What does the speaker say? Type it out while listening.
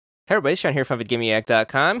Hey everybody, Sean here from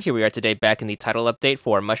VidGamiac.com. Here we are today back in the title update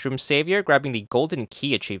for Mushroom Savior, grabbing the Golden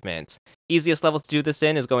Key achievement. Easiest level to do this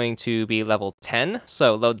in is going to be level 10,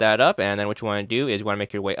 so load that up, and then what you want to do is you want to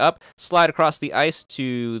make your way up, slide across the ice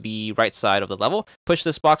to the right side of the level, push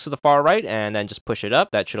this box to the far right, and then just push it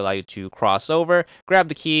up. That should allow you to cross over, grab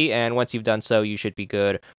the key, and once you've done so, you should be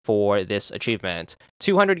good for this achievement.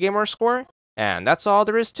 200 gamer score, and that's all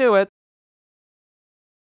there is to it.